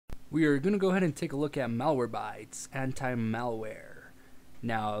We are going to go ahead and take a look at Malwarebytes AntiMalware.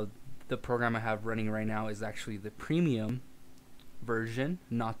 Now, the program I have running right now is actually the premium version,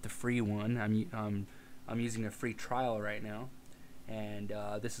 not the free one. I'm using a free trial right now, and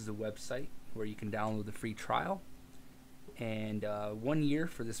this is a website where you can download the free trial. And 1 year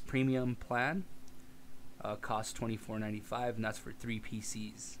for this premium plan costs $24.95, and that's for 3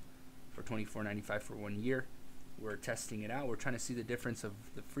 PCs for $24.95 for 1 year. We're testing it out. We're trying to see the difference of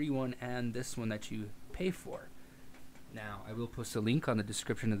the free one and this one that you pay for. Now, I will post a link on the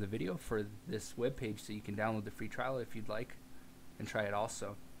description of the video for this web page so you can download the free trial if you'd like and try it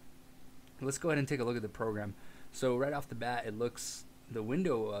also. Let's go ahead and take a look at the program. So right off the bat, it looks, the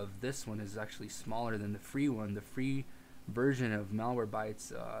window of this one is actually smaller than the free one. The free version of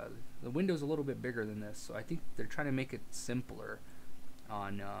Malwarebytes, the window's a little bit bigger than this, so I think they're trying to make it simpler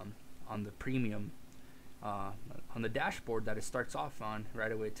on the premium. On the dashboard that it starts off on,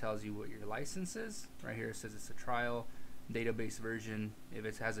 right away it tells you what your license is. Right here it says it's a trial database version. If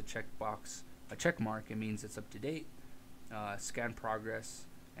it has a checkbox, a check mark, it means it's up to date. Scan progress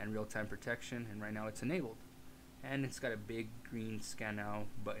and real-time protection, and right now it's enabled. And it's got a big green scan now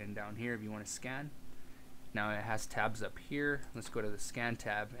button down here if you want to scan. Now it has tabs up here. Let's go to the scan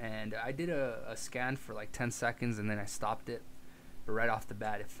tab, and I did a scan for like 10 seconds and then I stopped it. But right off the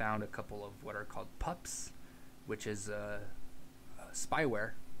bat, it found a couple of what are called pups, which is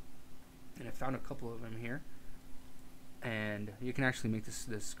spyware, and I found a couple of them here. And you can actually make this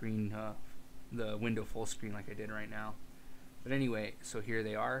screen, the window full screen like I did right now. But anyway, so here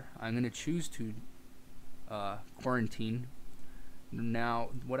they are. I'm going to choose to quarantine. Now,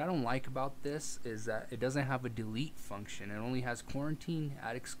 what I don't like about this is that it doesn't have a delete function. It only has quarantine,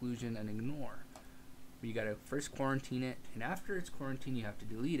 add exclusion, and ignore. You gotta first quarantine it, and after it's quarantined you have to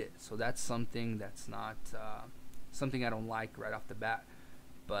delete it. So that's something that's not something I don't like right off the bat,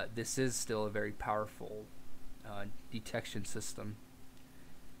 but this is still a very powerful detection system.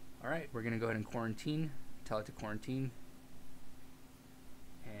 Alright, we're gonna go ahead and quarantine, tell it to quarantine,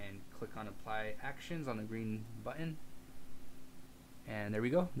 and click on apply actions on the green button, and there we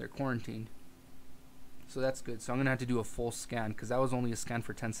go, they're quarantined. So that's good. So I'm gonna have to do a full scan because that was only a scan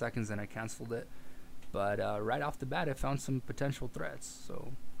for 10 seconds and I canceled it. But right off the bat, I found some potential threats,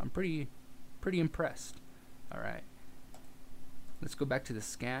 so I'm pretty impressed. All right, let's go back to the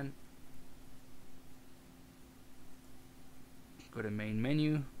scan. Go to main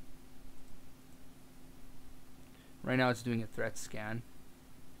menu. Right now, it's doing a threat scan.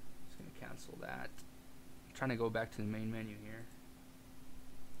 Just gonna cancel that. I'm trying to go back to the main menu here.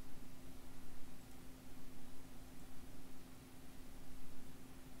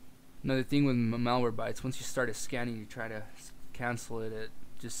 Another thing with Malwarebytes, once you start scanning, you try to cancel it, it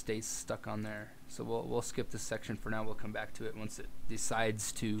just stays stuck on there. So we'll skip this section for now. We'll come back to it once it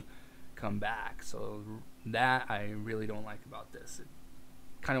decides to come back. So that I really don't like about this. It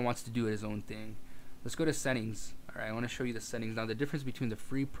kind of wants to do its own thing. Let's go to settings. All right, I want to show you the settings. Now the difference between the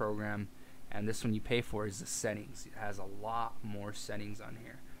free program and this one you pay for is the settings. It has a lot more settings on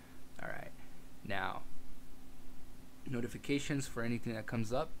here. All right, now notifications for anything that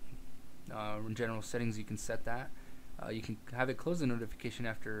comes up. In general settings, you can set that. You can have it close the notification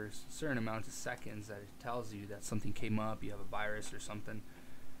after a certain amount of seconds that it tells you that something came up, you have a virus or something.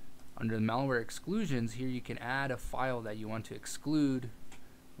 Under the Malware Exclusions, here you can add a file that you want to exclude,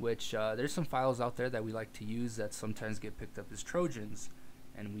 which there's some files out there that we like to use that sometimes get picked up as Trojans,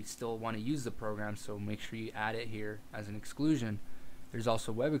 and we still want to use the program, so make sure you add it here as an exclusion. There's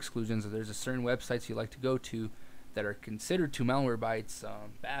also web exclusions. There's a certain websites you like to go to that are considered to Malwarebytes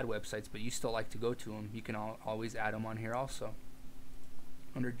bad websites, but you still like to go to them. You can always add them on here also.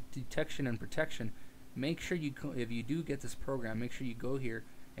 Under detection and protection, make sure you if you do get this program, make sure you go here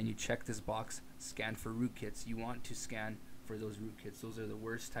and you check this box, scan for rootkits. You want to scan for those rootkits. Those are the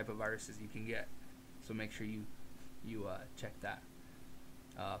worst type of viruses you can get, so make sure you check that.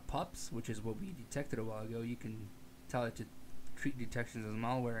 Pups, which is what we detected a while ago, you can tell it to treat detections as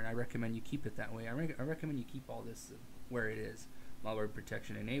malware, and I recommend you keep it that way. I recommend you keep all this where it is. Malware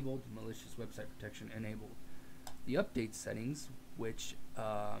protection enabled, malicious website protection enabled. The update settings, which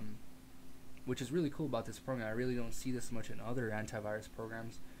is really cool about this program, I really don't see this much in other antivirus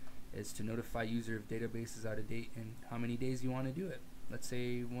programs, is to notify user if database is out of date and how many days you want to do it. Let's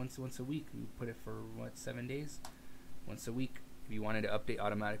say once a week. We put it for what, 7 days? Once a week. If you wanted to update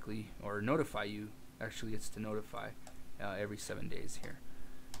automatically or notify you, actually it's to notify every 7 days here.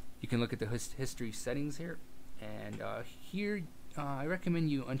 You can look at the history settings here, and here I recommend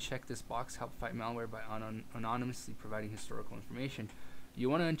you uncheck this box, help fight malware by anonymously providing historical information.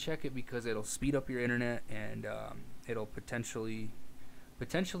 You want to uncheck it because it'll speed up your internet, and it'll potentially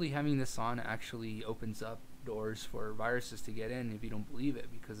potentially having this on actually opens up doors for viruses to get in if you don't believe it,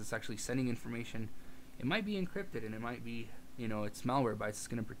 because it's actually sending information. It might be encrypted and it might be, you know, it's Malwarebytes, it's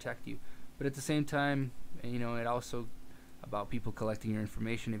going to protect you, but at the same time, you know, it also about people collecting your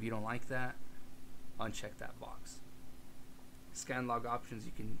information. If you don't like that, uncheck that box. Scan log options,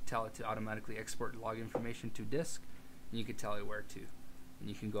 you can tell it to automatically export log information to disk, and you can tell it where to, and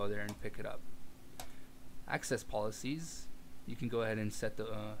you can go there and pick it up. Access policies, you can go ahead and set the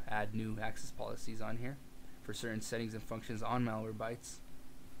add new access policies on here for certain settings and functions on Malwarebytes.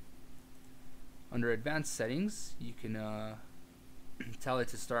 Under advanced settings, you can tell it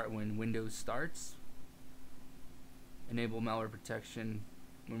to start when Windows starts, enable malware protection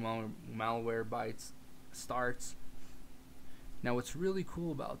when Malwarebytes starts. Now what's really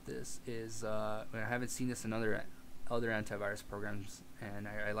cool about this is I haven't seen this in other antivirus programs, and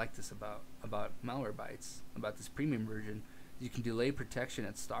I like this about Malwarebytes, about this premium version. You can delay protection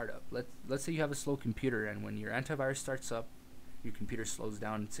at startup. Let's say you have a slow computer, and when your antivirus starts up, your computer slows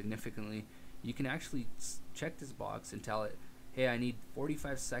down significantly. You can actually check this box and tell it, hey, I need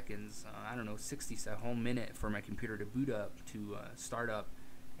 45 seconds, I don't know, 60 a whole minute for my computer to boot up, to start up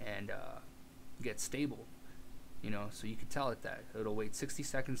and get stable. You know, so you can tell it that it'll wait 60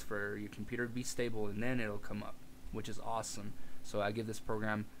 seconds for your computer to be stable, and then it'll come up, which is awesome. So I give this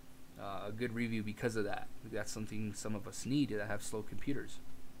program a good review because of that. That's something some of us need that have slow computers.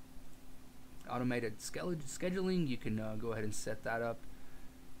 Automated scheduling, you can go ahead and set that up.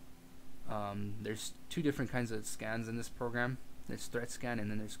 There's two different kinds of scans in this program. There's threat scan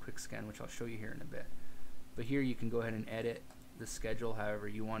and then there's quick scan, which I'll show you here in a bit. But here you can go ahead and edit the schedule however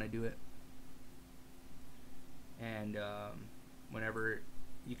you want to do it. And whenever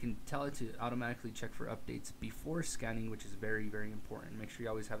you can tell it to automatically check for updates before scanning, which is very, very important. Make sure you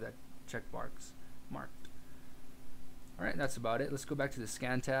always have that checkbox marked. Alright, that's about it. Let's go back to the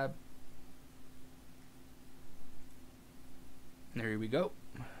scan tab. There we go.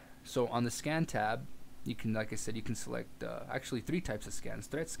 So on the scan tab, you can, like I said, you can select actually 3 types of scans.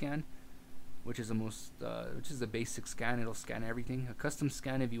 Threat scan, which is the basic scan. It'll scan everything. A custom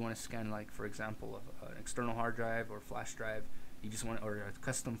scan, if you want to scan, like for example, an external hard drive or flash drive, you just want, or a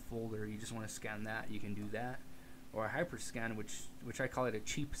custom folder, you just want to scan that, you can do that. Or a hyper scan, which I call it a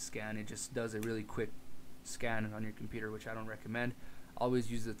cheap scan. It just does a really quick scan on your computer, which I don't recommend. Always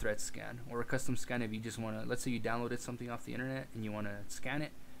use the threat scan. Or a custom scan if you just want to, let's say you downloaded something off the internet and you want to scan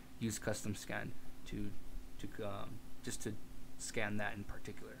it, use custom scan to just to scan that in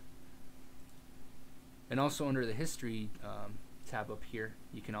particular. And also under the history tab up here,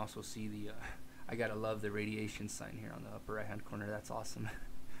 you can also see the I gotta love the radiation sign here on the upper right hand corner. That's awesome.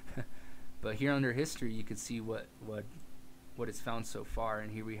 But here under history, you can see what it's found so far,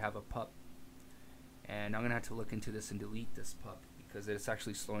 and here we have a pup, and I'm gonna have to look into this and delete this pup because it's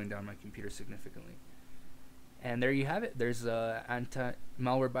actually slowing down my computer significantly. And there you have it. There's Malwarebytes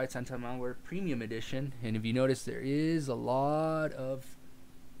AntiMalware Premium Edition, and if you notice, there is a lot of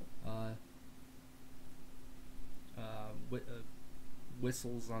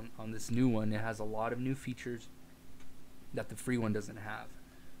whistles on this new one. It has a lot of new features that the free one doesn't have.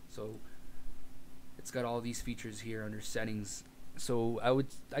 So it's got all these features here under settings. So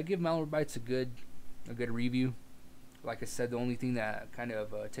I give Malwarebytes a good review. Like I said, the only thing that kind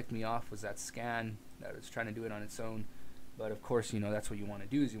of ticked me off was that scan, that was trying to do it on its own. But of course, you know, that's what you want to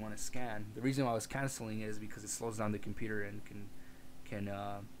do, is you want to scan. The reason why I was canceling it is because it slows down the computer and can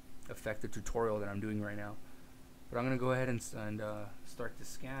affect the tutorial that I'm doing right now. But I'm going to go ahead and start the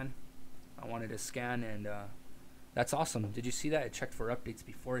scan. I wanted to scan, and that's awesome. Did you see that? It checked for updates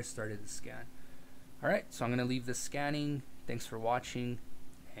before I started the scan. Alright, so I'm going to leave the scanning. Thanks for watching.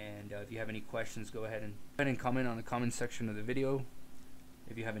 And if you have any questions, go ahead and comment on the comment section of the video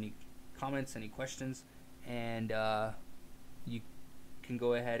if you have any comments, any questions. And you can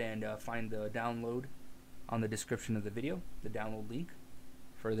go ahead and find the download on the description of the video, the download link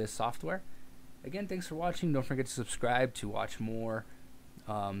for this software. Again, thanks for watching. Don't forget to subscribe to watch more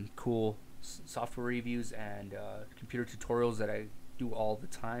cool software reviews and computer tutorials that I do all the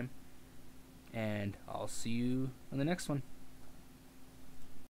time. And I'll see you on the next one.